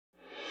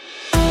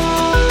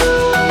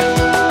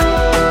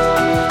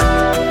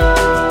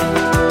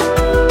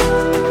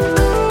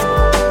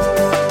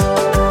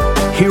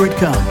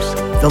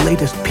The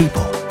latest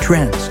people,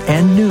 trends,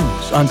 and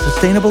news on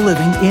sustainable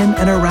living in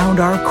and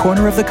around our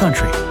corner of the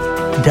country.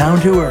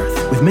 Down to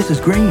Earth with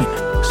Mrs. Green.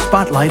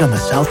 Spotlight on the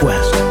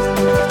Southwest.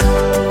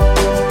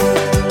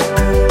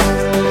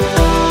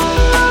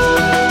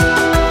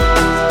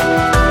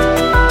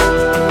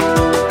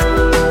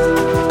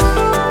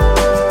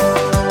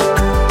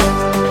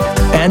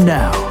 And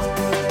now,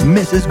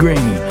 Mrs.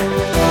 Green.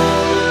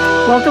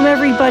 Welcome,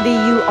 everybody.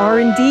 You are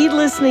indeed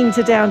listening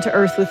to Down to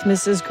Earth with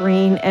Mrs.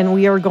 Green, and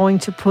we are going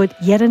to put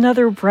yet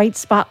another bright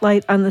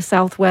spotlight on the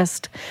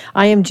Southwest.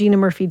 I am Gina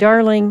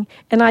Murphy-Darling,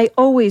 and I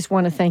always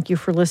want to thank you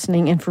for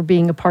listening and for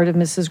being a part of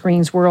Mrs.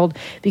 Green's world,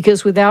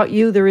 because without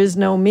you, there is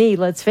no me,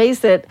 let's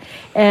face it.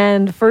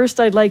 And first,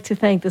 I'd like to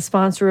thank the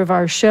sponsor of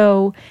our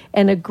show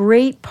and a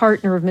great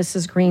partner of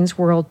Mrs. Green's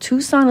world,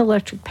 Tucson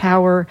Electric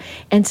Power,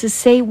 and to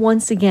say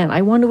once again,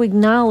 I want to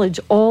acknowledge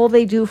all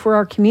they do for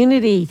our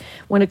community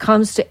when it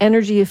comes to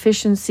energy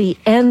efficiency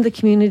and the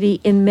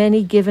community in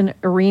many given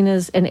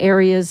arenas and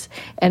areas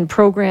and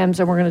programs,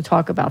 and we're going to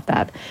talk about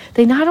that.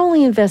 They not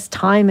only invest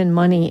time and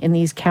money in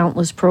these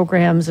countless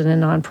programs and in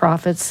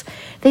nonprofits,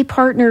 they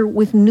partner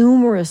with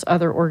numerous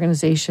other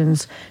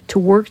organizations to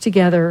work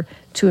together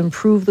to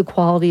improve the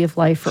quality of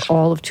life for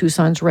all of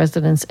Tucson's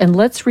residents. And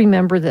let's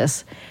remember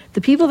this.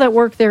 The people that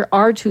work there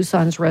are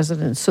Tucson's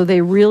residents, so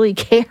they really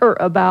care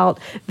about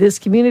this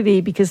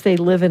community because they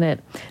live in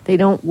it. They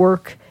don't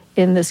work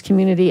in this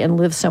community and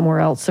live somewhere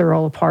else. They're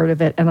all a part of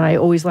it, and I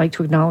always like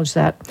to acknowledge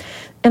that.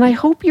 And I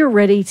hope you're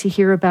ready to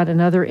hear about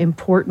another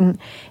important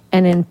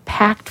and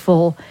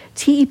impactful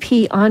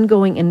TEP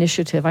ongoing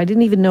initiative. I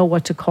didn't even know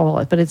what to call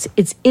it, but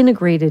it's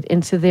integrated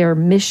into their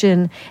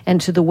mission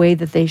and to the way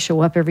that they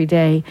show up every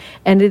day.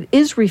 And it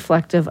is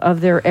reflective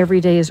of their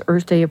Every Day is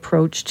Earth Day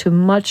approach to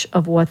much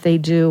of what they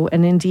do.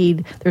 And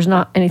indeed, there's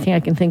not anything I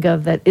can think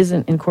of that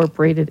isn't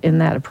incorporated in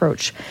that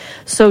approach.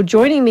 So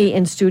joining me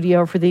in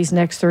studio for these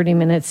next 30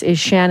 minutes is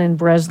Shannon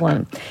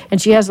Breslin.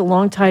 And she has a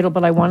long title,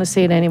 but I want to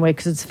say it anyway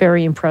because it's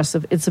very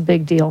impressive. It's a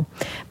big deal.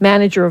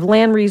 Manager of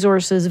Land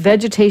Resources,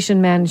 Vegetation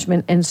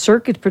Management, and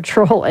Circuit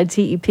Patrol at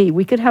TEP.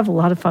 We could have a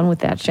lot of fun with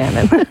that,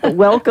 Shannon.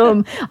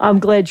 Welcome. I'm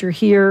glad you're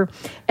here.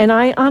 And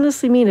I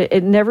honestly mean it.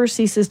 It never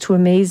ceases to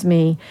amaze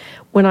me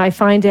when I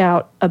find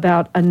out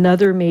about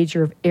another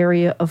major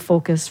area of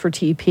focus for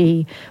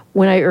TEP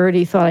when I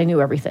already thought I knew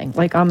everything.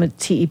 Like, I'm a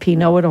TEP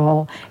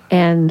know-it-all,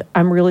 and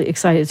I'm really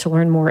excited to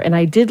learn more. And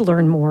I did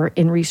learn more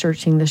in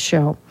researching this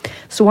show.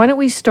 So why don't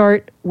we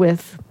start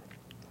with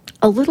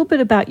a little bit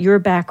about your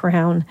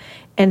background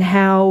and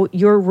how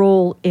your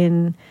role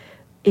in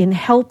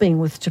helping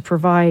with to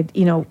provide,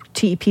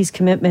 TEP's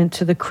commitment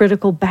to the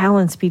critical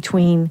balance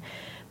between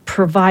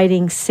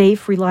providing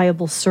safe,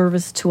 reliable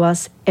service to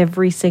us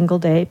every single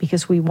day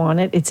because we want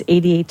it. It's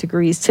 88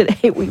 degrees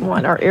today. We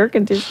want our air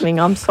conditioning.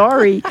 I'm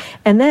sorry.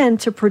 And then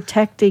to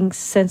protecting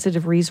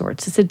sensitive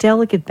resources. It's a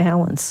delicate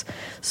balance.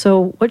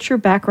 So what's your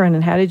background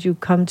and how did you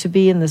come to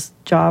be in this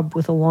job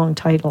with a long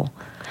title?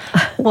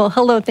 Well,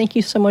 hello. Thank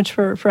you so much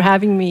for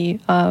having me.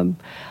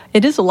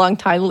 It is a long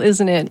title,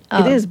 isn't it?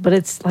 It is, but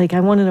it's like I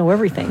want to know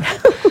everything.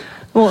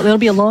 Well, it'll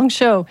be a long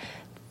show.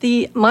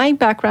 My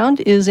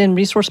background is in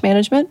resource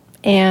management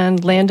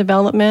and land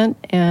development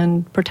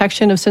and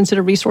protection of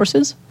sensitive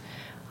resources.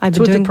 It's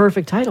the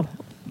perfect title.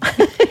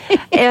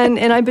 and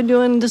I've been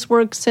doing this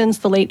work since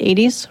the late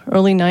 80s,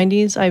 early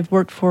 90s. I've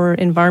worked for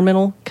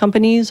environmental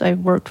companies. I've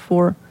worked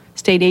for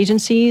state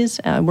agencies,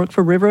 work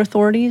for river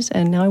authorities,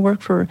 and now I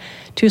work for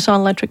Tucson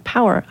Electric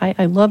Power.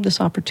 I love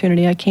this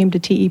opportunity. I came to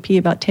TEP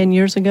about 10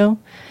 years ago,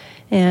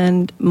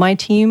 and my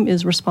team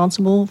is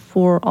responsible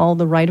for all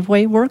the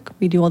right-of-way work.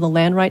 We do all the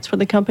land rights for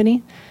the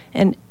company,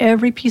 and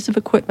every piece of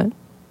equipment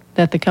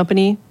that the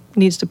company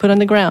needs to put on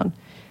the ground.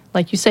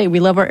 Like you say,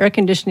 we love our air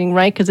conditioning,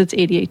 right, because it's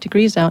 88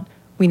 degrees out.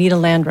 We need a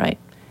land right.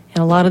 And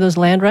a lot of those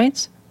land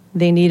rights,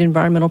 they need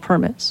environmental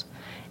permits.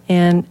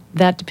 And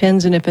that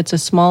depends on if it's a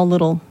small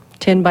little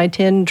 10 by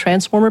 10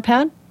 transformer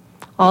pad,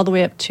 all the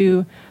way up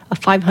to a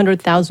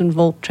 500,000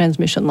 volt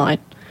transmission line.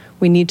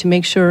 We need to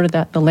make sure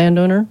that the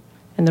landowner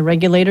and the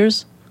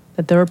regulators,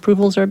 that their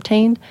approvals are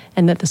obtained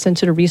and that the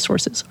sensitive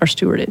resources are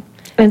stewarded.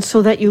 And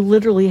so that you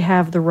literally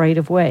have the right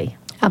of way.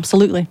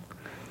 Absolutely.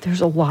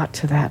 There's a lot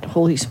to that.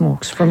 Holy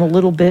smokes. From a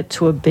little bit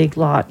to a big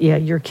lot. Yeah,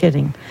 you're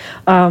kidding.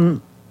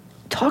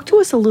 Talk to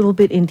us a little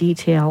bit in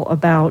detail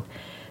about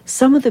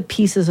some of the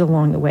pieces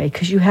along the way,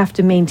 because you have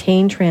to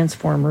maintain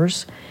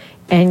transformers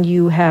and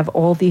you have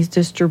all these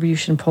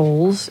distribution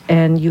poles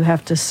and you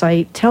have to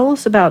site. Tell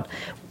us about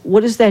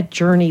what does that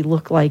journey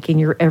look like in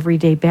your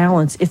everyday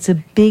balance? It's a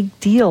big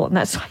deal. And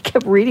that's why I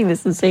kept reading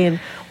this and saying,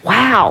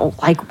 wow,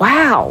 like,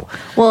 wow.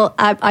 Well,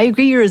 I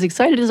agree. You're as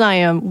excited as I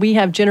am. We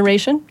have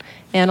generation,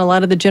 and a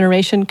lot of the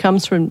generation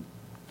comes from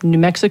New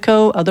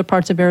Mexico, other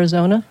parts of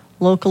Arizona,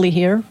 locally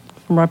here,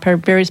 from our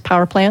various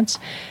power plants.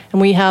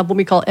 And we have what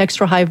we call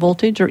extra high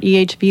voltage, or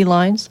EHV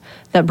lines,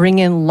 that bring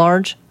in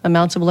large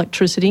amounts of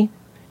electricity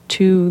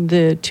to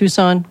the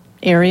Tucson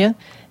area.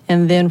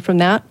 And then from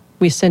that,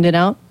 we send it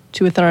out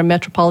to within our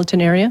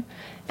metropolitan area.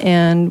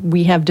 and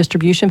we have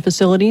distribution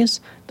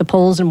facilities, the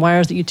poles and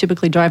wires that you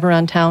typically drive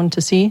around town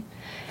to see.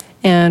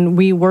 And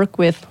we work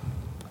with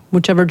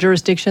whichever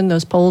jurisdiction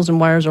those poles and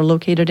wires are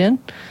located in,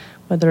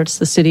 whether it's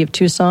the city of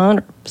Tucson,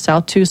 or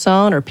South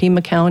Tucson, or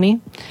Pima County,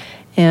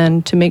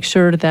 and to make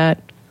sure that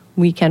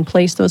we can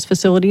place those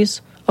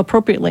facilities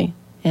appropriately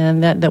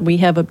and that we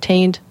have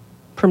obtained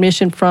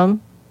permission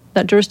from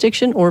that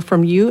jurisdiction or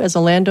from you as a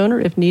landowner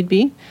if need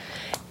be.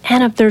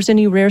 And if there's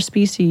any rare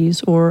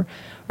species or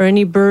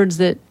any birds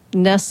that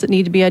nests that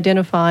need to be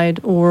identified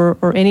or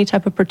any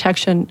type of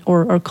protection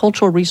or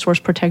cultural resource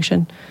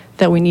protection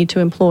that we need to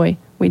employ,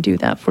 we do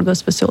that for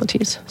those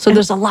facilities. So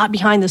there's a lot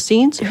behind the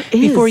scenes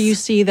before you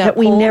see that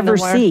we pole never and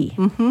the wire. see.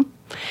 Mm-hmm.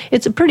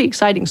 It's a pretty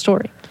exciting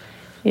story.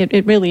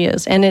 It really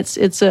is. And it's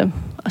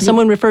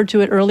someone referred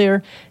to it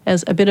earlier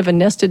as a bit of a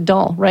nested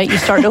doll, right? You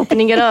start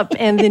opening it up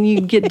and then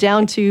you get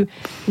down to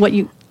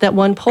that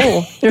one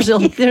pole. There's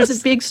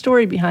a big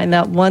story behind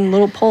that one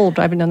little pole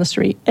driving down the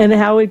street. And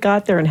how it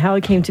got there and how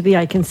it came to be.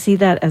 I can see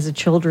that as a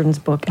children's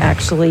book,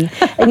 actually.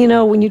 And,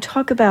 when you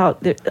talk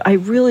about, I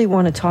really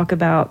want to talk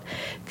about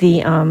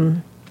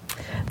the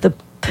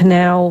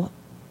Pinal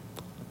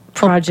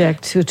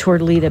project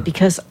toward Lita,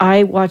 because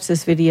I watched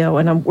this video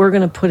and we're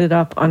going to put it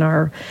up on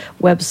our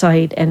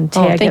website and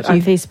tag it on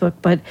Facebook.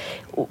 But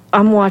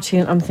I'm watching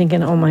it, I'm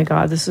thinking, oh my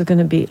God, this is going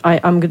to be,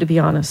 I'm going to be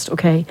honest,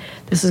 okay?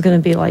 This is going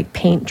to be like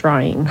paint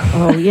drying.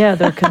 Oh yeah,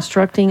 they're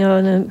constructing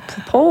a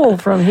pole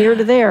from here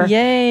to there.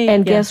 Yay.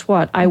 And guess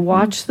what? I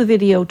watched the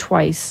video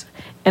twice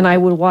and I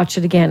would watch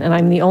it again, and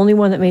I'm the only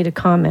one that made a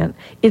comment.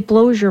 It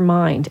blows your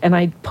mind. And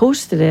I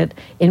posted it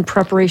in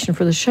preparation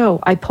for the show.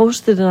 I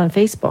posted it on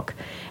Facebook.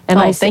 And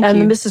on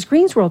the Mrs.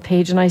 Green's World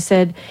page, and I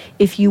said,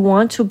 if you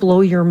want to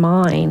blow your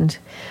mind,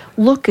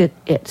 look at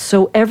it.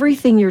 So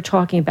everything you're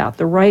talking about,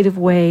 the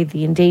right-of-way,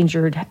 the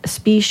endangered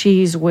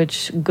species,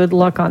 which good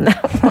luck on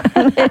that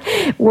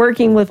one,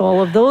 working with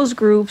all of those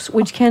groups,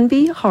 which can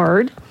be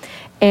hard,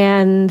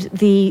 and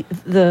the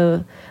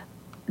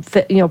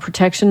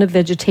protection of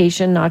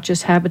vegetation, not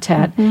just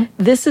habitat. Mm-hmm.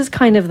 This is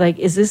kind of like,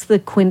 is this the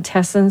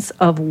quintessence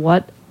of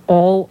what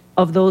all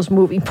of those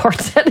moving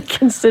parts that I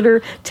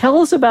consider? Tell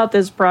us about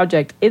this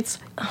project. It's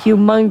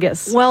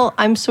humongous. Well,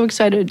 I'm so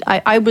excited.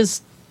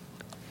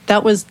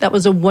 That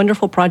was a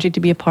wonderful project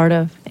to be a part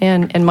of,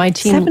 and my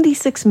team.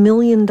 $76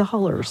 million,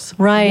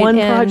 right? One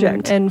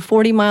project, and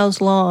 40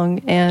 miles long,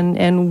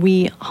 and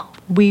we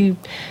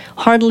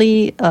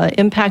hardly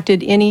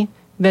impacted any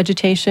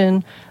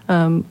vegetation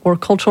or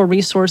cultural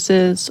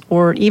resources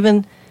or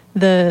even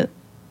the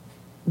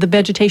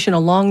vegetation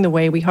along the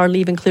way. We hardly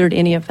even cleared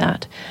any of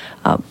that.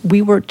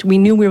 We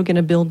knew we were going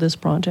to build this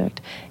project,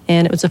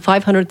 and it was a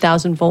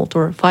 500,000 volt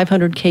or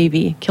 500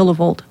 kV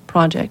kilovolt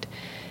project.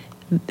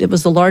 It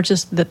was the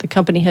largest that the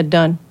company had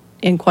done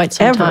in quite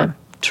some time.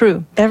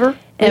 True. Ever?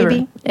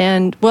 Maybe?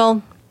 And,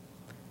 well,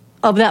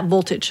 of that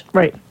voltage.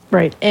 Right.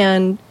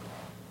 And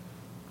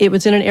it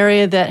was in an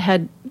area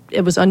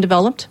it was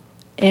undeveloped,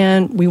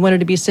 and we wanted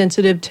to be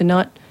sensitive to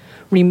not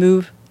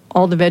remove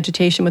all the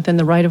vegetation within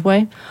the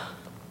right-of-way.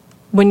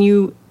 When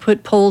you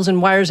put poles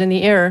and wires in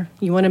the air,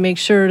 you want to make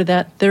sure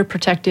that they're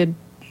protected,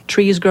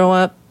 trees grow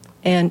up,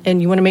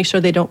 and you want to make sure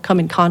they don't come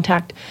in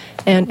contact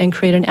and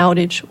create an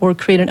outage or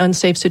create an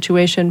unsafe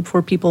situation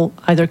for people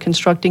either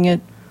constructing it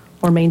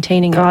or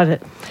maintaining it. Got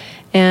it.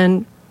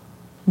 And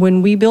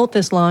when we built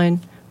this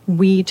line,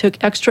 we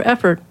took extra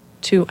effort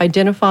to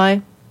identify,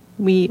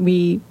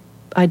 we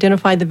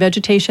identified the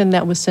vegetation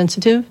that was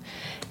sensitive,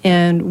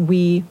 and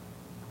we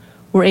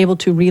were able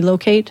to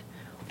relocate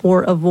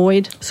or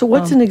avoid. So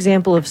what's an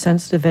example of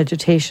sensitive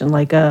vegetation,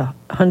 like a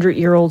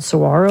 100-year-old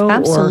saguaro?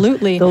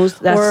 Absolutely. Or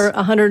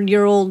a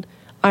 100-year-old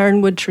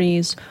ironwood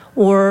trees,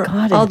 or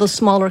all the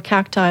smaller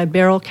cacti,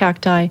 barrel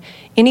cacti,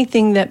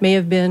 anything that may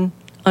have been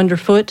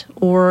underfoot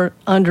or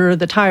under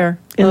the tire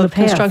of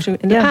construction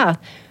in the path.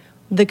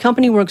 The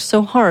company worked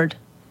so hard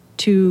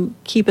to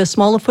keep a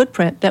smaller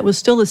footprint that was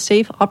still a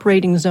safe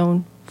operating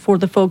zone for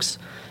the folks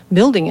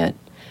building it,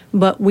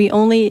 but we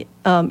only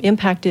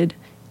impacted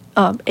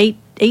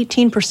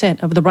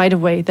 18% of the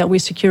right-of-way that we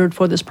secured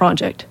for this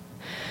project.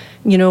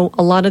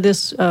 A lot of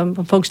this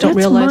folks don't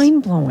realize. That's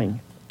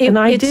mind-blowing. And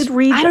I did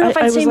read. I don't know if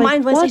I'd say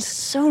mind-blowing. It's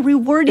so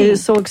rewarding. It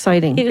is so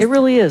exciting. It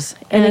really is.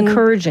 And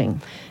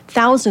encouraging.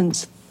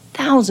 Thousands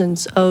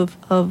of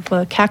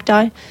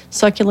cacti,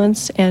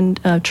 succulents,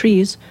 and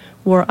trees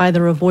were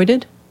either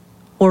avoided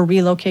or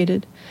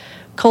relocated.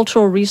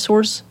 Cultural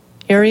resource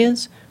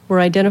areas were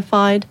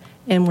identified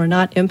and were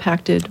not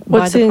impacted by the project.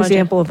 What's an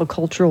example of a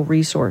cultural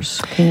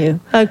resource? Can you?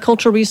 A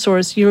cultural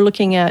resource, you're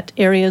looking at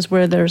areas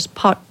where there's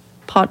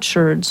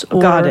potsherds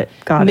or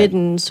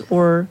middens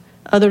or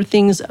other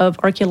things of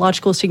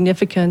archaeological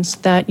significance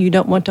that you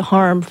don't want to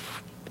harm.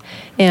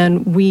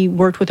 And we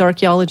worked with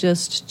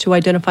archaeologists to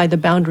identify the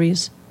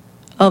boundaries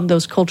of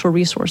those cultural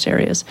resource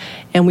areas.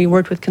 And we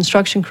worked with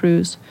construction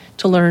crews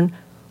to learn.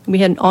 We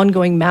had an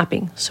ongoing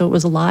mapping, so it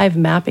was a live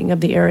mapping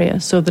of the area,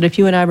 so that if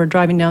you and I were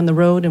driving down the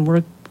road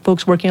and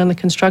folks working on the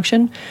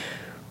construction,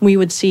 we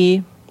would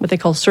see what they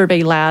call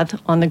survey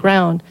lath on the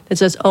ground that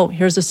says, oh,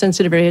 here's a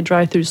sensitive area,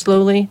 drive through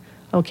slowly.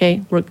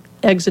 Okay, we're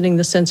exiting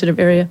the sensitive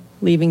area,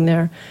 leaving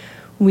there.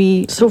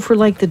 So for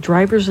like the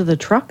drivers of the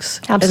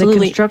trucks? Absolutely.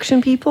 And the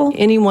construction people?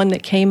 Anyone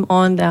that came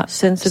on that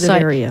sensitive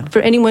site, area.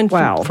 For anyone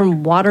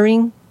from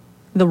watering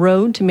the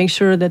road to make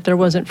sure that there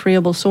wasn't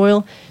friable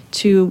soil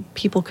to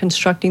people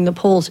constructing the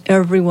poles,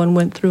 everyone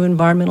went through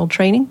environmental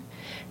training.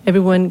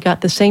 Everyone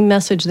got the same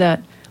message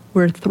that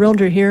we're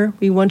thrilled you're here.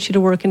 We want you to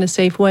work in a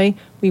safe way.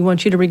 We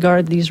want you to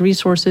regard these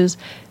resources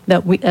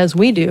that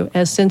we do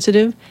as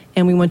sensitive,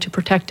 and we want to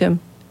protect them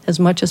as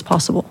much as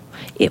possible.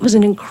 It was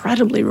an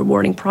incredibly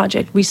rewarding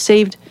project. We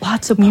saved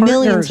lots of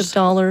millions of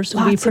dollars.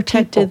 We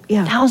protected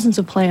thousands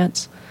of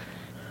plants.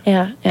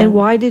 Yeah. And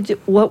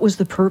what was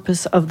the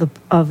purpose of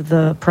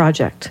the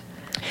project?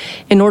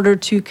 In order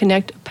to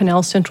connect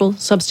Pinal Central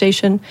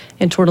substation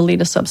and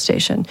Tortolita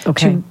substation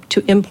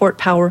to import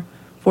power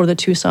for the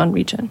Tucson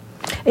region.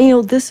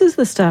 And, this is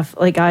the stuff,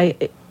 like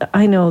I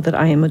know that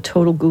I am a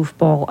total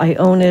goofball. I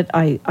own it.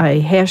 I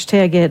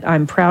hashtag it.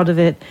 I'm proud of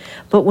it.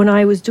 But when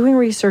I was doing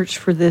research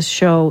for this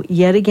show,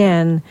 yet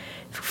again,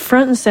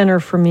 front and center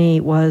for me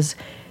was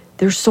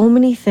there's so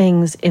many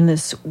things in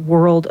this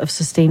world of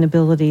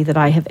sustainability that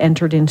I have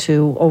entered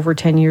into over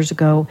 10 years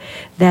ago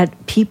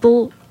that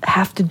people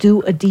have to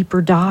do a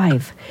deeper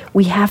dive.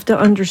 We have to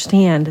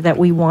understand that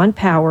we want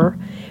power.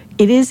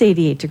 It is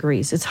 88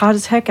 degrees. It's hot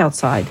as heck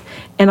outside.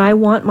 And I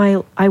want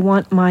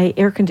my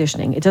air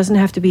conditioning. It doesn't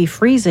have to be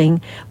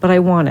freezing, but I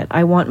want it.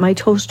 I want my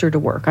toaster to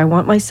work. I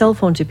want my cell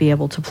phone to be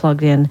able to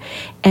plug in.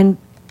 And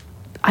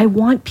I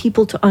want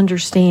people to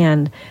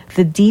understand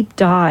the deep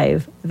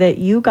dive that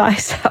you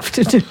guys have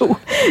to do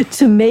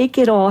to make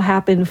it all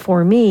happen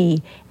for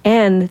me,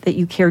 and that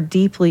you care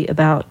deeply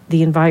about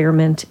the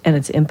environment and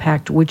its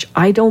impact, which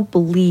I don't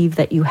believe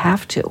that you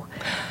have to.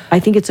 I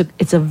think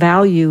it's a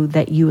value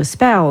that you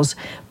espouse,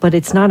 but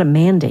it's not a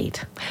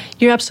mandate.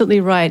 You're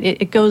absolutely right.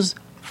 It goes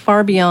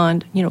far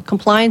beyond,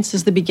 compliance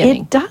is the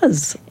beginning. It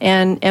does.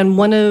 And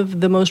one of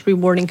the most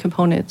rewarding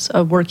components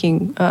of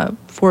working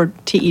for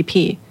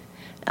TEP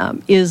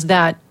is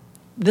that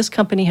this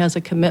company has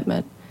a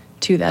commitment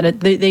to that.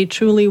 They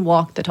truly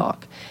walk the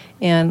talk.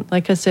 And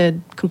like I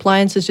said,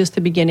 compliance is just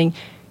the beginning.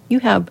 You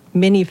have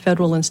many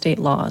federal and state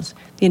laws,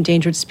 the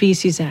Endangered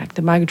Species Act,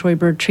 the Migratory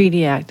Bird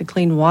Treaty Act, the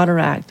Clean Water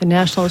Act, the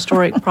National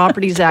Historic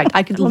Properties Act.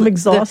 I'm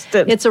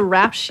exhausted. It's a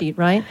rap sheet,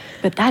 right?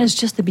 But that is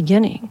just the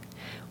beginning.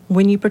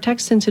 When you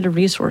protect sensitive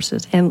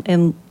resources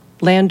and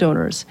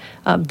landowners,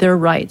 their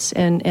rights,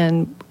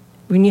 and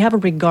when you have a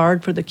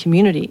regard for the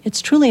community,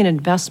 it's truly an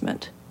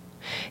investment.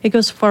 It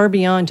goes far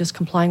beyond just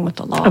complying with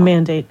the law. A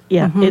mandate,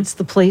 yeah. Mm-hmm. It's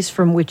the place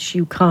from which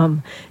you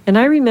come. And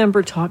I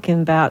remember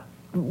talking about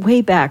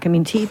way back. I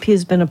mean, TEP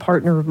has been a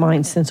partner of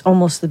mine since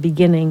almost the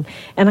beginning.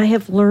 And I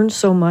have learned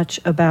so much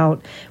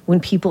about when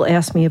people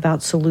ask me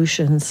about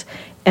solutions.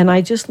 And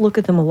I just look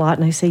at them a lot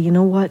and I say, you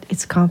know what?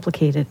 It's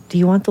complicated. Do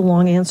you want the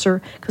long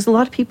answer? Because a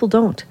lot of people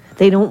don't.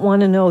 They don't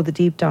want to know the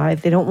deep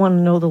dive. They don't want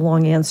to know the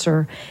long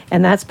answer.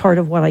 And that's part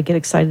of what I get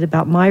excited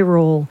about. My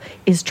role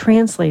is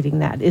translating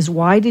that, is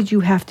why did you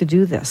have to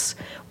do this?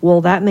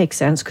 Well, that makes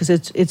sense because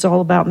it's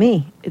all about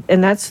me.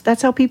 And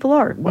that's how people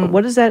are.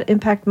 What does that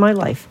impact my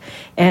life?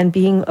 And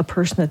being a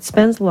person that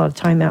spends a lot of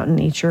time out in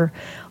nature,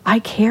 I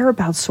care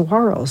about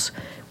saguaros.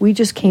 We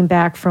just came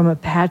back from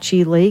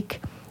Apache Lake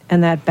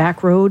and that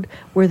back road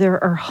where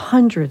there are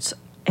hundreds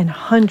and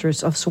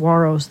hundreds of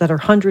saguaros that are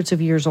hundreds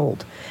of years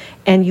old.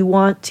 And you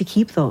want to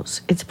keep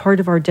those. It's part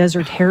of our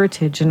desert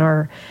heritage and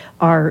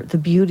the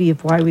beauty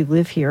of why we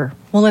live here.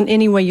 Well, in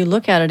any way you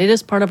look at it, it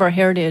is part of our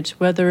heritage,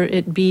 whether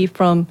it be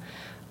from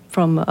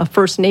a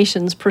First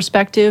Nations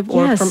perspective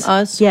or from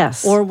us.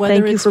 Yes, or whether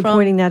thank you for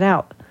pointing that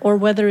out. Or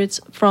whether it's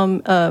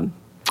from a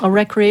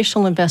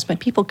recreational investment.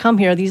 People come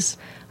here, these,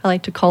 I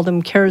like to call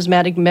them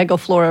charismatic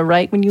megaflora,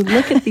 right? When you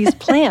look at these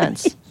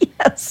plants,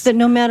 yes, that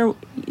no matter,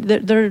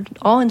 they're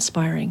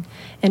awe-inspiring.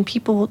 And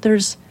people,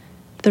 there's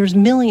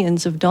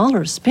millions of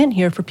dollars spent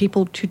here for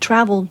people to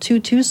travel to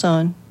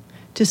Tucson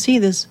to see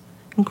this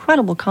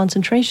incredible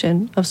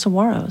concentration of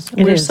saguaros.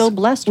 We're so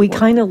blessed. We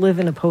kind of live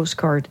in a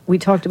postcard. We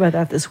talked about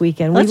that this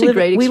weekend. That's a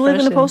great expression. We live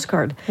in a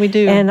postcard. We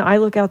do. And I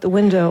look out the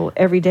window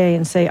every day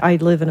and say, I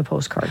live in a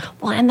postcard.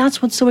 Well, and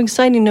that's what's so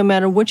exciting, no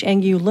matter which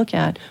angle you look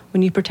at.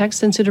 When you protect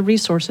sensitive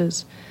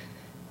resources,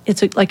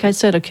 it's, like I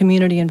said, a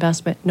community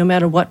investment, no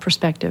matter what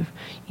perspective,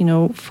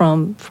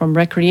 from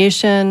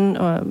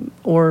recreation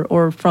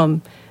or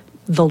from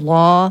the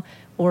law,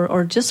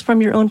 or just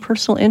from your own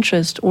personal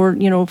interest, or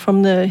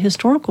from the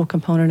historical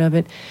component of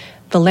it.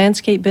 The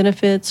landscape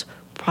benefits,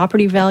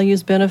 property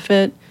values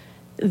benefit.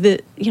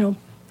 When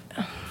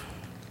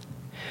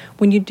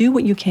you do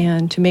what you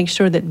can to make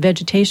sure that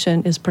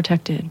vegetation is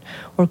protected,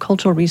 or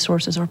cultural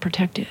resources are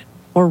protected,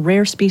 or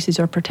rare species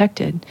are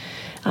protected,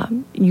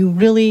 you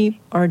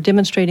really are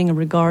demonstrating a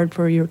regard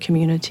for your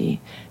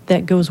community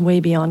that goes way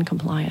beyond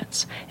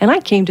compliance. And I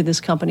came to this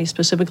company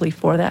specifically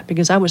for that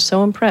because I was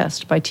so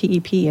impressed by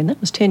TEP, and that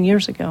was 10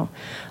 years ago,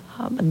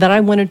 that I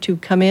wanted to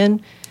come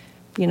in,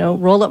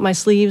 roll up my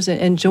sleeves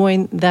and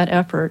join that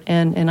effort.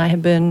 And I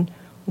have been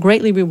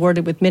greatly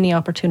rewarded with many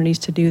opportunities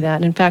to do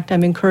that. In fact,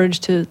 I'm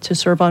encouraged to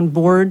serve on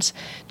boards,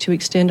 to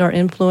extend our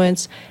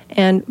influence.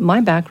 And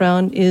my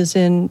background is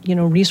in,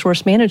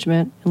 resource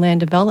management and land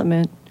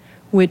development,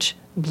 which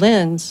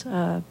blends.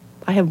 I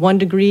have one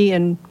degree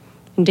in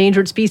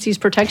endangered species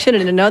protection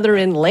and another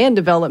in land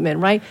development,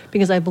 right?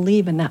 Because I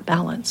believe in that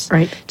balance.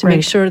 Right. To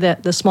make sure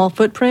that the small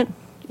footprint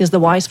is the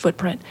wise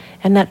footprint.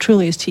 And that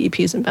truly is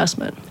TEP's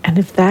investment. And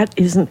if that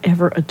isn't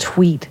ever a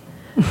tweet,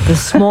 the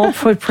small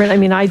footprint,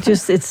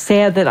 it's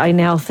sad that I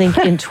now think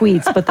in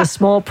tweets, but the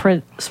small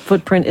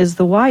footprint is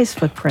the wise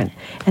footprint.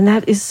 And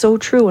that is so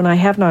true, and I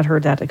have not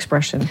heard that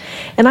expression.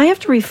 And I have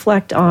to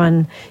reflect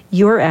on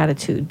your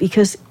attitude,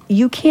 because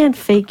you can't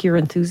fake your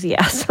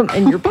enthusiasm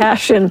and your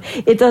passion.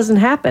 It doesn't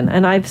happen.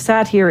 And I've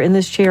sat here in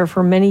this chair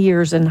for many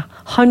years and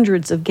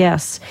hundreds of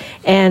guests,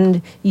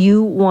 and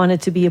you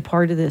wanted to be a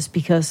part of this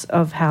because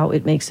of how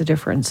it makes a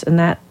difference. And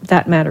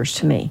that matters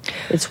to me.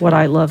 It's what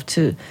I love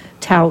to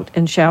tout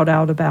and shout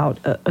out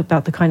about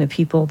the kind of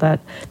people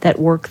that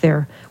work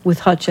there with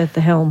Hutch at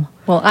the helm.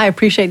 Well, I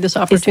appreciate this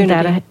opportunity.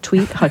 Isn't that a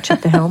tweet, Hutch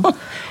at the helm?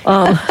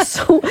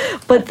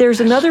 But there's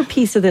another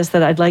piece of this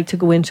that I'd like to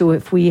go into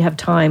if we have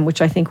time,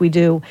 which I think we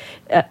do.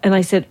 And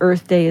I said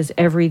Earth Day is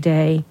every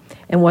day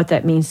and what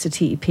that means to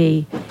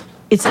TEP.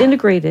 It's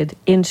integrated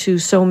into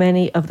so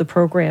many of the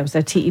programs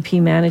that TEP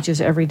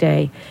manages every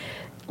day.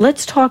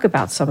 Let's talk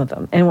about some of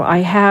them. And I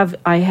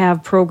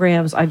have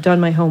programs, I've done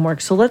my homework.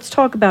 So let's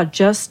talk about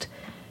just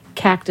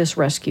cactus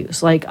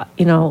rescues.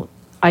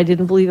 I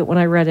didn't believe it when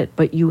I read it,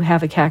 but you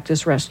have a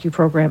cactus rescue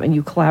program and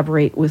you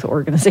collaborate with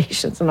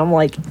organizations. And I'm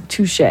like,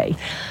 touche.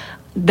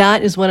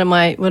 That is one of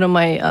my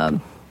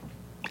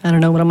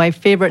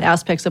favorite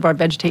aspects of our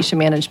vegetation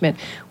management.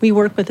 We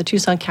work with the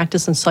Tucson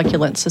Cactus and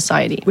Succulent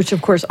Society, which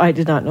of course I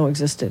did not know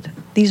existed.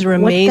 These are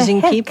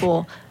amazing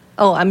people.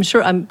 Oh, I'm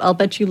sure. I'll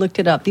bet you looked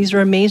it up. These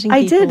are amazing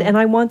people. I did, and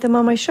I want them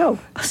on my show.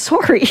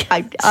 Sorry.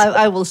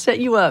 I will set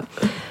you up.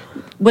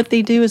 What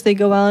they do is they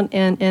go out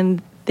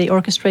and they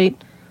orchestrate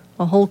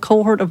a whole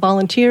cohort of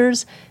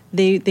volunteers.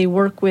 They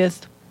work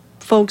with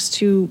folks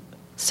to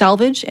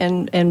salvage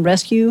and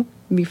rescue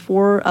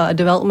before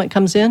development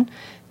comes in.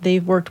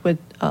 They've worked with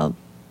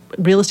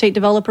real estate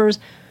developers.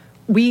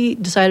 We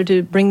decided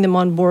to bring them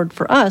on board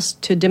for us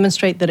to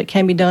demonstrate that it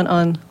can be done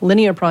on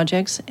linear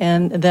projects,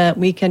 and that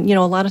we can,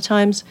 a lot of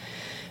times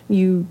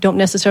you don't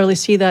necessarily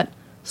see that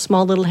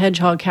small little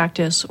hedgehog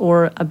cactus,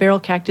 or a barrel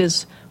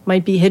cactus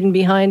might be hidden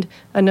behind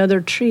another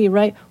tree,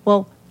 right?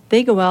 Well,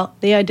 they go out,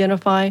 they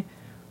identify,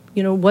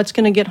 what's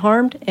going to get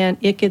harmed, and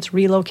it gets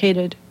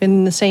relocated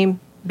in the same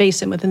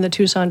basin, within the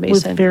Tucson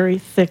basin. With very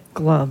thick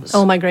gloves.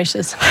 Oh my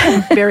gracious,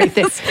 very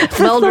thick.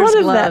 Welder's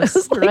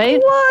gloves,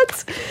 right?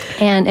 What?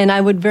 And I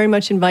would very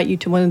much invite you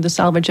to one of the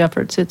salvage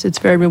efforts. It's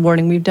very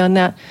rewarding. We've done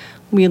that.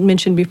 We had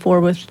mentioned before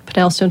with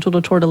Pinal Central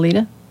to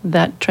Tortolita,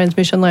 that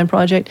transmission line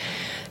project.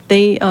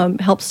 They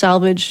helped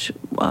salvage,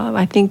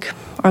 I think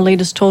our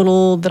latest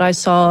total that I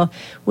saw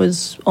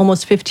was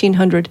almost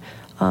 1,500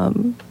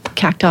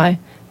 cacti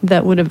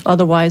that would have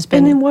otherwise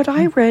been. And in what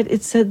I read,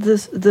 it said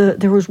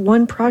there was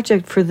one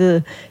project for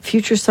the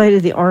future site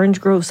of the Orange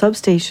Grove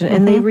substation,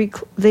 and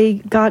they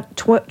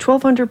got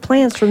 1,200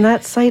 plants from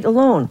that site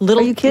alone.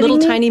 Are you kidding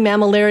me? Tiny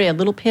mammillaria,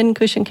 little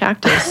pincushion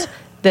cactus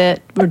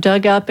that were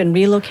dug up and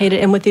relocated.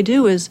 And what they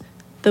do is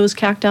those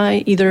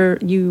cacti, either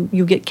you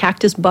get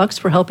cactus bucks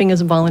for helping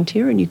as a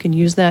volunteer, and you can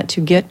use that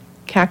to get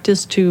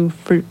cactus to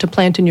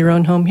plant in your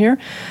own home here,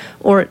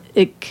 or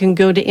it can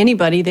go to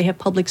anybody. They have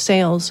public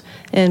sales,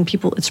 and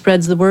it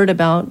spreads the word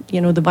about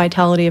the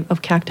vitality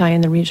of cacti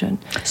in the region.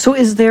 So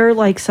is there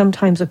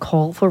sometimes a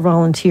call for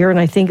volunteer? And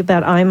I think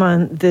that I'm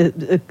on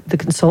the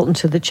consultant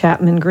to the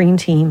Chapman Green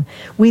team.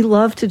 We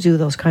love to do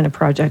those kind of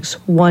projects.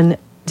 One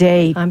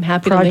day I'm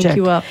happy project. To link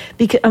you up.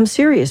 Because I'm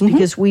serious,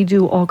 because we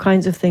do all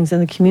kinds of things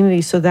in the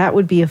community, so that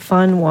would be a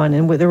fun one,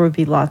 and there would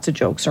be lots of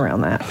jokes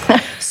around that.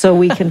 So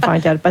we can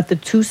find out. But the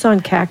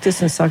Tucson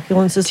Cactus and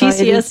Succulent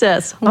Society,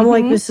 TCSS. I'm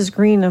like Mrs.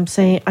 Green,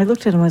 I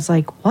looked at him, I was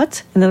like,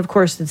 what? And then of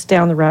course it's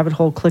down the rabbit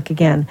hole, click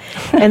again.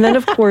 And then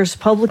of course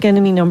public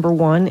enemy number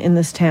one in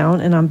this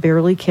town, and I'm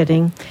barely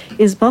kidding,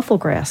 is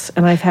bufflegrass.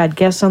 And I've had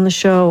guests on the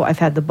show. I've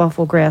had the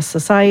Bufflegrass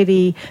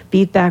Society,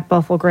 Beat Back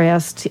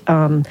Bufflegrass,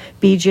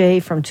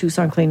 BJ from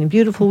Tucson Clean and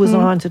Beautiful was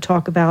on to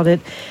talk about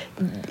it.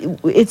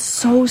 It's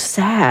so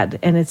sad,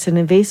 and it's an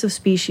invasive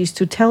species.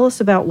 To tell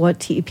us about what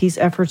TEP's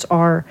efforts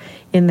are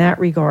in that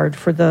regard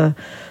for the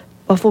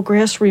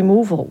bufflegrass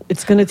removal.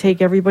 It's going to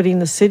take everybody in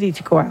the city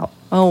to go out.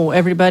 Oh,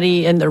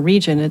 everybody in the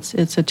region. It's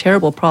a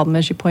terrible problem,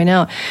 as you point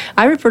out.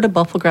 I refer to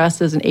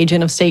bufflegrass as an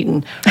agent of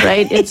Satan,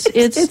 right? It's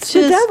just,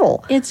 the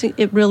devil.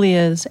 It really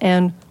is,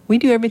 and we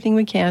do everything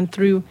we can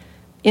through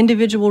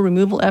individual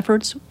removal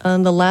efforts.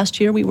 The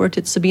last year, we worked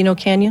at Sabino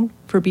Canyon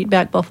for Beat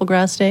Back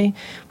Bufflegrass Day.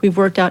 We've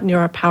worked out near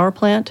our power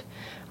plant.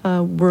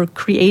 We're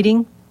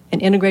creating an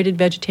integrated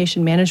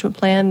vegetation management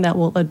plan that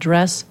will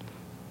address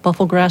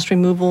buffalo grass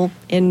removal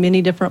in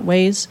many different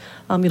ways.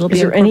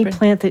 Is there any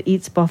plant that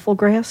eats buffalo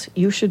grass?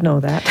 You should know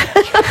that.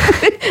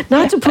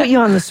 Not to put you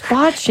on the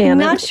spot, Shannon.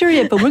 Not sure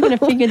yet, but we're going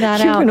to figure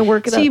that out. You're going to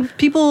work it out. See,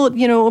 people,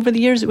 over the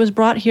years, it was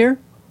brought here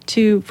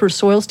for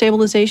soil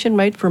stabilization,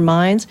 right? For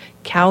mines,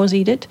 cows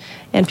eat it,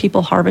 and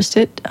people harvest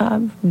it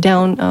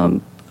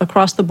down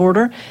across the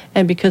border,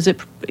 and because it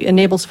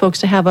enables folks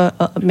to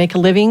make a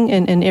living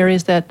in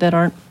areas that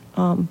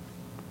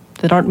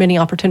aren't many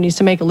opportunities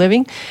to make a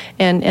living,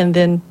 and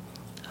then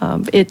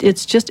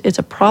it's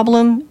a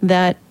problem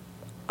that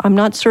I'm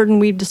not certain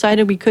we've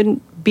decided we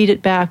couldn't beat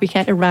it back. We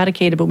can't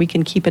eradicate it, but we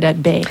can keep it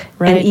at bay,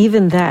 right? And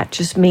even that,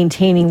 just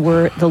maintaining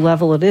where the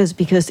level it is,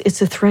 because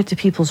it's a threat to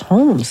people's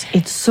homes.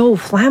 It's so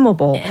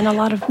flammable. And a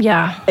lot of,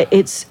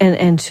 It's,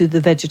 and to the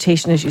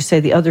vegetation, as you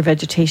say, the other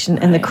vegetation,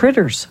 and the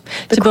critters.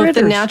 Both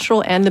the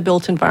natural and the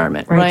built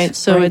environment, right?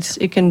 So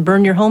it can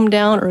burn your home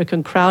down, or it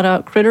can crowd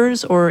out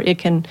critters, or it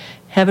can,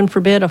 heaven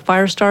forbid, a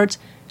fire starts.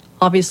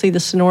 Obviously, the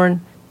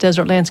Sonoran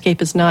desert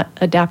landscape is not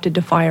adapted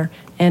to fire,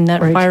 and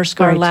that fire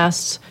scar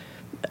lasts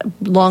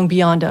long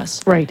beyond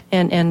us. Right.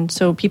 And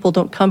so people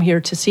don't come here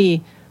to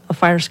see a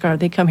fire scar.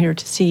 They come here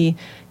to see,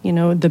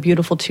 the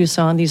beautiful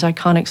Tucson, these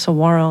iconic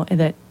saguaro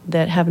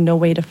that have no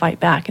way to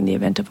fight back in the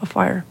event of a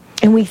fire.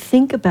 And we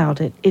think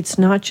about it, it's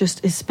not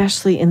just,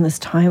 especially in this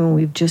time when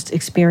we've just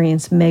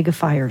experienced mega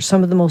fires,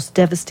 some of the most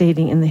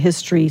devastating in the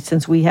history,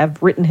 since we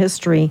have written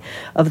history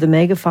of the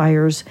mega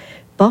fires.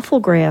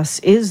 Buffalo grass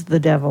is the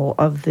devil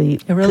of the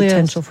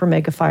potential for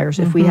mega fires.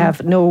 If we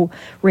have no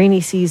rainy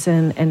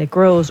season and it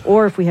grows,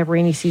 or if we have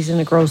rainy season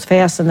and it grows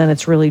fast and then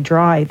it's really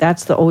dry,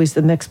 that's always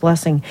the mixed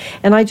blessing.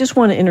 And I just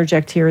want to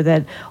interject here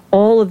that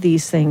all of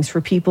these things,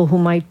 for people who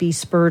might be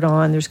spurred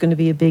on, there's going to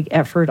be a big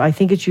effort. I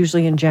think it's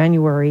usually in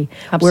January,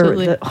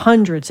 where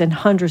hundreds and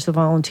hundreds of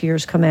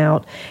volunteers come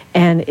out,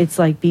 and it's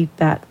like beat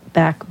back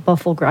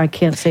buffalo grass. I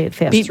can't say it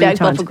fast. Beat back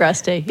buffalo grass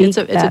day. It's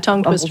a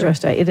tongue twister. Grass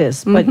day. It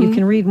is. But you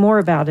can read more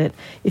about it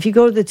if you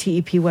go to the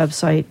TEP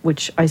website,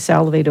 which I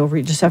salivate over.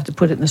 You just have to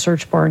put it in the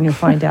search bar and you'll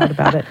find out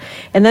about it.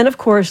 And then, of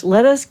course,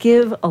 let us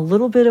give a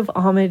little bit of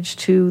homage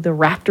to the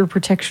Raptor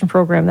Protection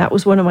Program. That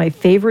was one of my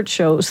favorite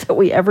shows that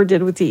we ever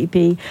did with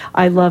TEP.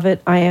 I love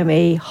it. I am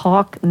a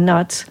hawk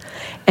nut.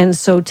 And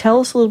so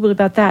tell us a little bit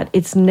about that.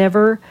 It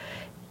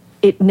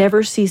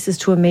never ceases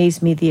to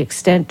amaze me the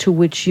extent to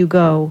which you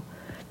go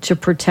to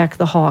protect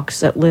the hawks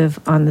that live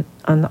on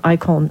the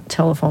Icon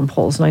telephone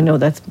poles. And I know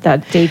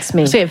that dates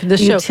me.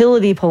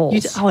 Utility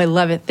poles. I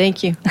love it.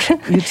 Thank you.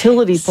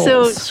 Utility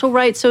poles.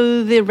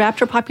 So the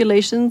raptor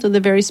populations of the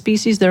various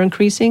species, they're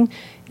increasing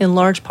in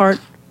large part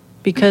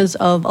because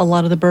of a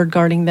lot of the bird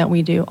guarding that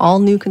we do. All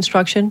new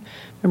construction,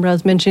 remember I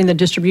was mentioning the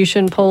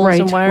distribution poles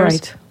and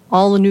wires?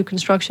 All the new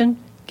construction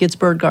gets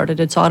bird guarded.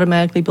 It's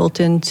automatically built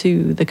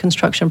into the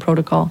construction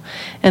protocol.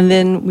 And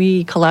then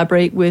we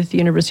collaborate with the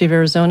University of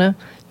Arizona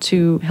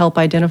to help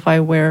identify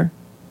where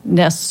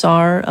nests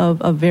are of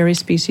various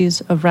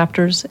species of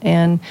raptors,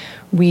 and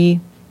we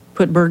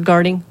put bird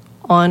guarding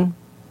on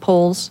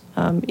poles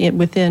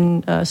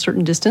within a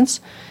certain distance.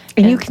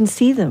 And you can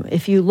see them.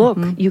 If you look,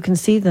 you can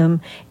see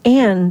them.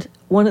 And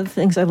one of the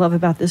things I love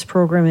about this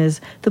program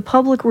is the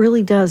public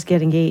really does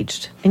get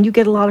engaged. And you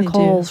get a lot of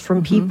calls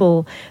from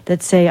people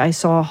that say, I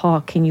saw a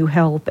hawk, can you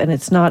help? And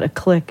it's not a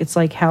click. It's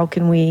like, how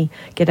can we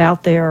get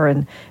out there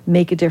and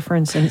make a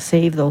difference and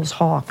save those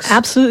hawks?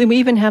 Absolutely. We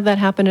even have that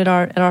happen at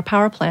our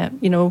power plant.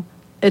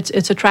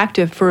 It's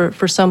attractive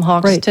for some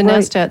hawks to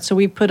nest at. So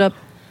we put up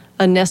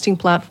a nesting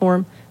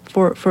platform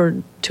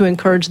to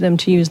encourage them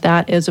to use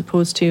that, as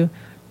opposed to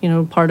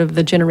part of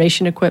the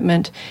generation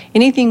equipment.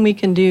 Anything we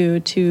can do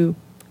to,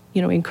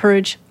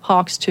 encourage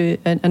hawks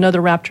and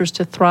other raptors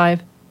to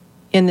thrive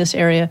in this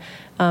area,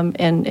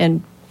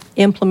 and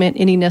implement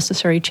any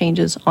necessary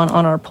changes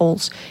on our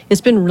poles.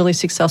 It's been really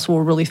successful.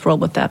 We're really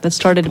thrilled with that. That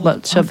started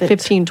about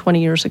 15,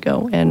 20 years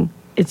ago, and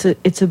it's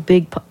a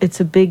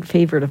big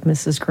favorite of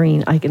Mrs.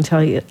 Green. I can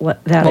tell you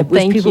that. I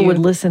wish people would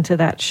listen to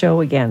that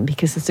show again,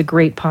 because it's a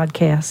great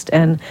podcast,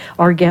 and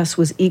our guest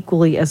was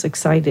equally as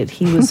excited.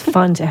 He was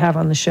fun to have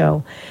on the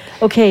show.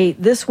 Okay,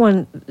 this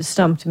one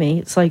stumped me.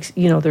 It's like,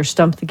 there's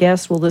Stump the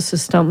Guest. Well, this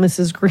is Stump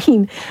Mrs.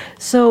 Green.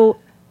 So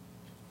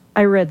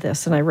I read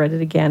this, and I read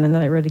it again, and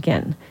then I read it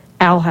again.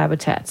 Owl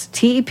habitats.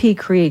 TEP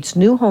creates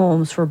new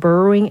homes for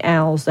burrowing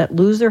owls that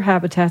lose their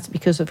habitats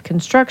because of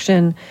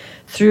construction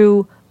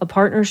through a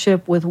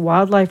partnership with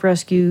wildlife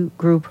rescue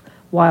group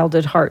Wild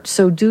at Heart.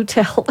 So do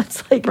tell.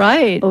 It's like,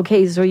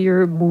 okay, so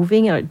you're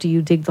moving. Do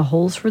you dig the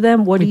holes for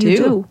them? What do you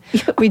do?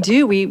 We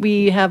do.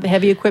 We have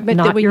heavy equipment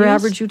Not that we your use.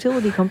 Average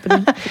utility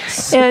company.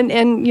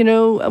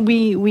 and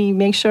we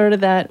make sure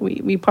that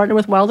we partner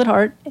with Wild at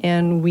Heart,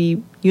 and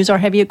we use our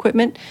heavy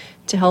equipment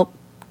to help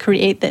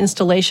create the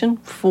installation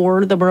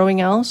for the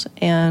burrowing owls.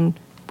 And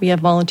we have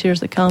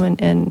volunteers that come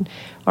and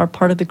are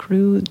part of the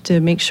crew to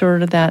make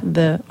sure that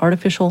the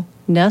artificial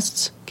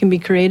nests can be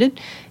created,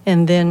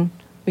 and then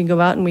we go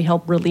out and we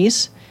help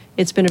release.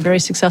 It's been a very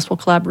successful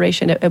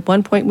collaboration. At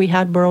one point, we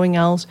had burrowing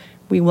owls.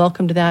 We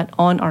welcomed that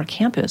on our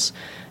campus,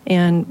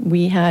 and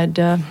we had,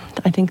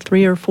 I think,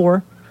 3 or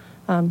 4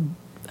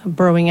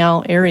 burrowing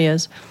owl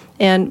areas.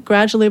 And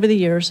gradually over the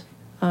years,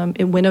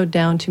 it winnowed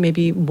down to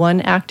maybe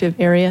one active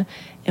area.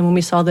 And when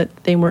we saw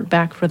that they weren't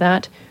back for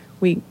that,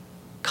 we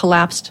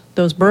collapsed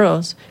those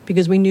burrows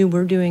because we knew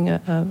we're doing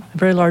a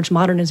very large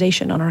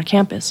modernization on our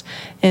campus,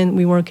 and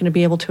we weren't going to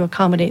be able to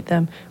accommodate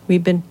them.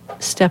 We've been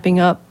stepping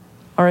up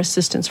our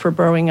assistance for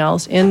burrowing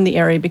owls in the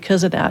area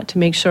because of that, to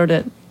make sure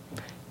that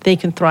they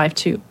can thrive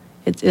too.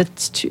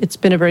 It's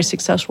been a very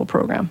successful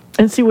program.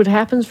 And see, what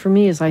happens for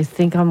me is I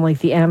think I'm like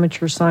the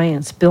amateur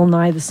science, Bill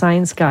Nye the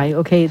science guy.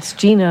 Okay, it's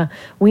Gina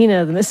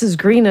Weena, the Mrs.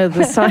 Greena,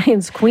 the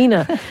science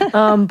queena.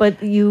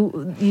 But you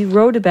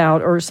wrote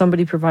about, or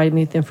somebody provided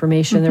me with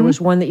information, there was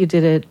one that you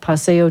did at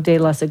Paseo de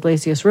las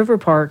Iglesias River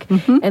Park,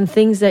 and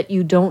things that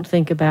you don't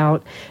think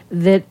about,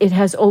 that it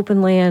has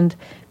open land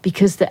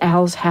because the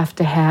owls have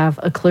to have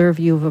a clear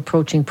view of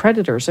approaching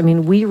predators. I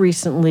mean, we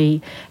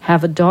recently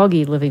have a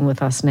doggie living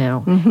with us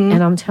now,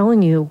 and I'm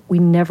telling you, we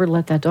never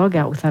let that dog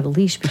out without a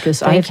leash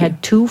because I have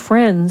had two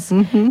friends,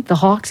 the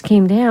hawks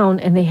came down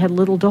and they had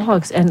little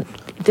dogs, and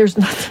there's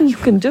nothing you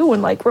can do,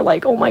 and we're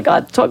like, oh my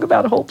God, talk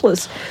about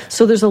hopeless.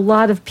 So there's a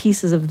lot of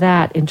pieces of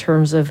that in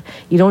terms of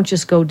you don't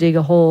just go dig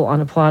a hole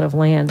on a plot of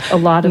land. A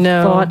lot of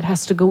thought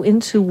has to go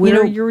into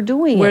where you're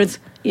doing it.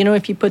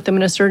 If you put them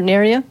in a certain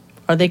area,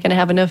 are they going to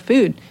have enough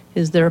food?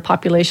 Is there a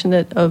population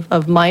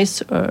of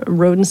mice,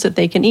 rodents that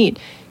they can eat?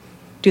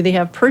 Do they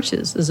have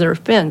perches? Is there a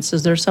fence?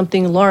 Is there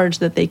something large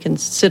that they can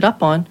sit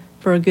up on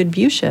for a good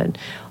view shed?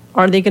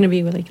 Are they going to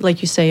be,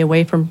 like you say,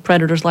 away from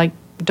predators like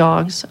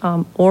dogs,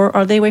 or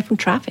are they away from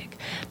traffic?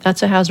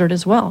 That's a hazard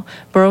as well.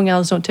 Burrowing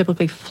owls don't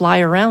typically fly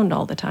around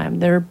all the time.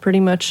 They're pretty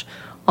much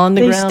on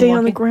the ground. They stay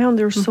on the ground.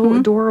 They're so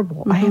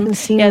adorable. I haven't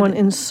seen one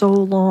in so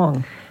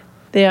long.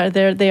 They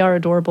are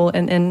adorable,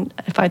 and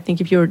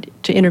if you were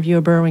to interview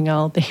a burrowing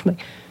owl, they'd be like,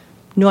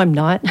 no, I'm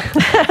not.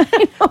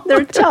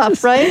 They're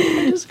tough,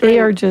 right? They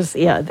are just,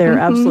 they're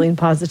absolutely and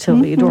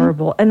positively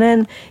adorable. And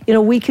then,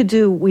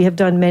 we have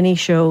done many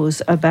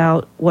shows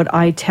about what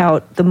I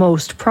tout the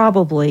most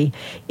probably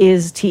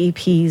is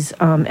TEP's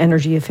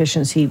energy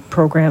efficiency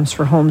programs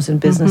for homes and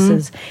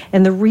businesses.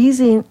 And the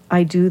reason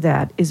I do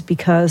that is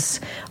because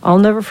I'll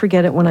never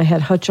forget it when I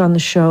had Hutch on the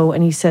show,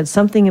 and he said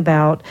something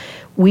about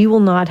we will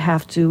not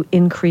have to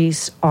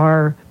increase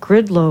our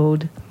grid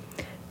load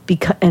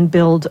and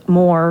build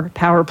more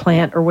power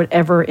plant or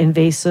whatever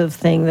invasive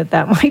thing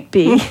that might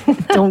be.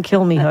 Don't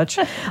kill me, Hutch.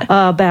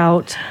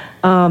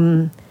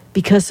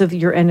 Because of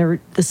the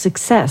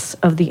success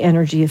of the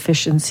energy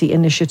efficiency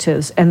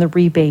initiatives and the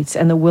rebates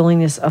and the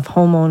willingness of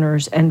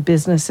homeowners and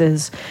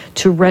businesses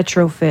to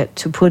retrofit,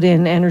 to put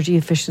in energy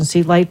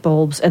efficiency light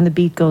bulbs, and the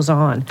beat goes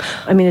on.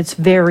 I mean, it's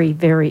very,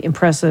 very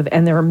impressive,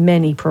 and there are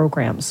many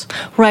programs.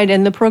 Right,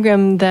 and the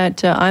program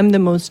that I'm the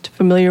most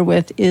familiar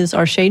with is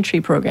our Shade Tree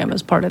program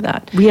as part of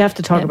that. We have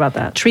to talk about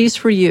that. Trees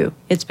for You.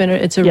 It's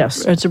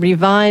a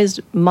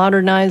revised,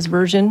 modernized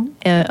version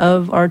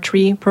of our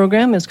tree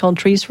program. It's called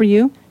Trees for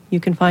You. You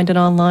can find it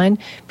online.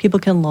 People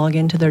can log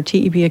into their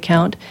TEP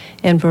account,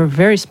 and for a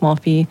very small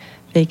fee,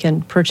 they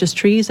can purchase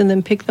trees and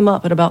then pick them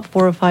up at about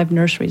 4 or 5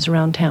 nurseries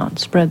around town,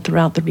 spread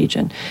throughout the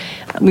region.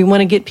 We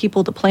want to get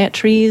people to plant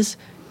trees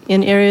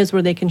in areas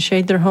where they can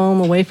shade their home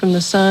away from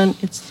the sun.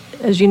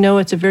 As you know,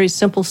 it's a very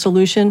simple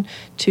solution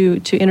to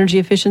energy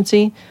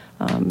efficiency,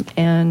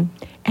 and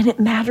it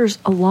matters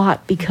a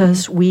lot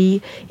because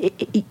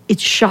it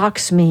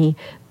shocks me.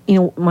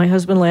 My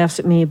husband laughs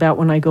at me about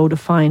when I go to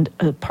find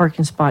a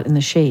parking spot in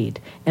the shade,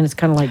 and it's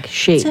kind of like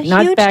shade, it's a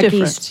not huge back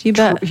difference.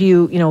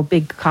 east,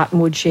 big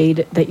cottonwood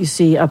shade that you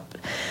see up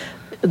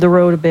the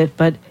road a bit,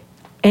 but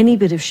any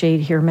bit of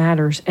shade here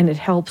matters, and it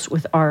helps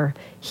with our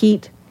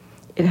heat.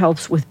 It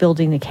helps with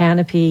building the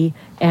canopy,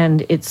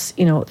 and it's,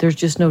 there's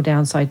just no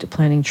downside to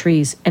planting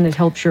trees, and it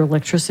helps your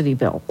electricity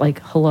bill.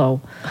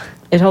 Hello.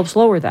 It helps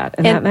lower that,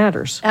 and that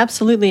matters.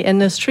 Absolutely,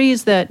 and those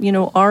trees that,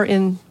 are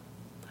in,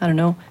 I don't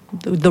know,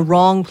 the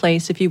wrong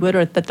place, if you would,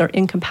 or that they're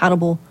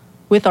incompatible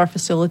with our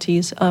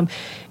facilities.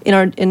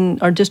 In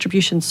our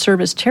distribution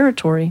service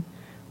territory,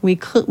 we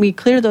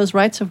clear those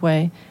rights of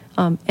way,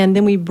 and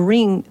then we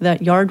bring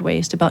that yard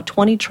waste, about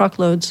 20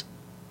 truckloads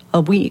a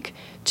week,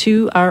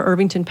 to our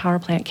Irvington Power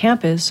Plant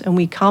campus, and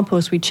we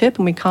chip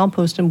and we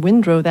compost and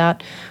windrow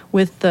that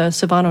with the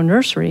Savano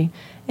Nursery,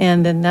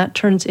 and then that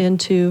turns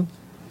into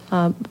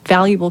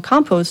valuable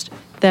compost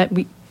that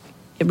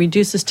it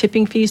reduces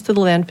tipping fees to the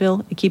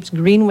landfill. It keeps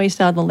green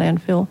waste out of the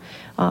landfill,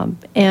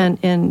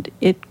 and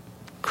it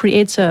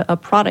creates a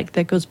product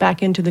that goes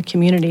back into the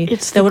community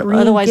that would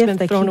otherwise been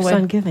thrown away.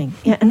 On giving.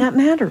 Yeah, and that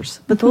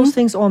matters. But those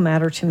things all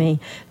matter to me.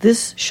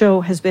 This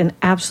show has been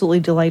absolutely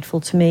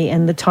delightful to me,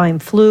 and the time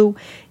flew.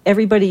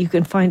 Everybody, you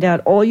can find out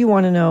all you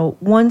want to know.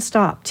 One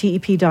Stop,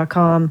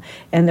 TEP.com,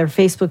 and their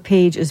Facebook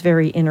page is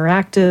very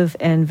interactive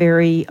and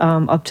very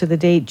up to the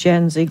date.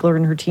 Jen Ziegler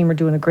and her team are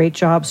doing a great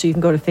job, so you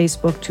can go to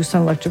Facebook,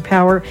 Tucson Electric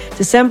Power.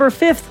 December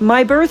 5th,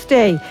 my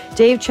birthday.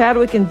 Dave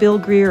Chadwick and Bill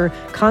Greer,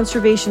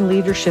 Conservation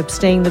Leadership,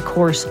 Staying the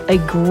Course. A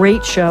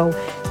great show.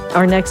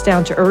 Our next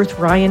Down to Earth,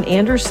 Ryan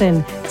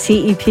Anderson,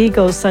 TEP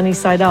Goes Sunny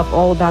Side Up,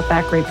 all about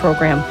that great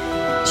program.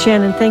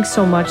 Shannon, thanks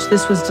so much.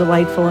 This was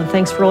delightful, and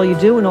thanks for all you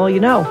do and all you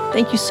know.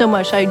 Thank you so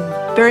much. I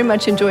very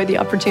much enjoyed the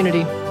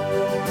opportunity.